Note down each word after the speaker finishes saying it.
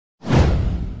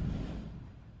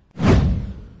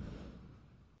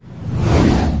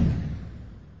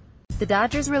The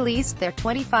Dodgers released their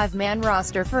 25-man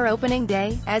roster for opening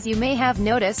day. As you may have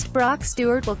noticed, Brock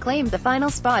Stewart will claim the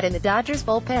final spot in the Dodgers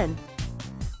bullpen.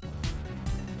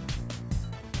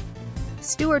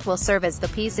 Stewart will serve as the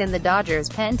piece in the Dodgers'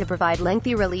 pen to provide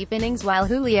lengthy relief innings while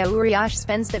Julio Urias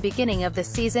spends the beginning of the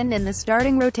season in the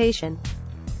starting rotation.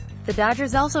 The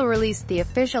Dodgers also released the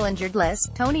official injured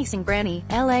list. Tony Cingrani,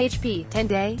 LHP,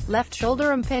 10-day, left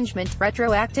shoulder impingement,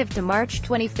 retroactive to March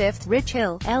 25. Rich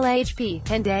Hill, LHP,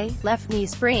 10-day, left knee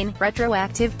sprain,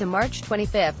 retroactive to March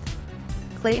 25.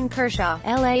 Clayton Kershaw,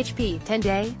 LHP,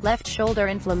 10-day, left shoulder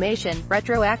inflammation,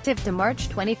 retroactive to March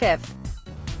 25.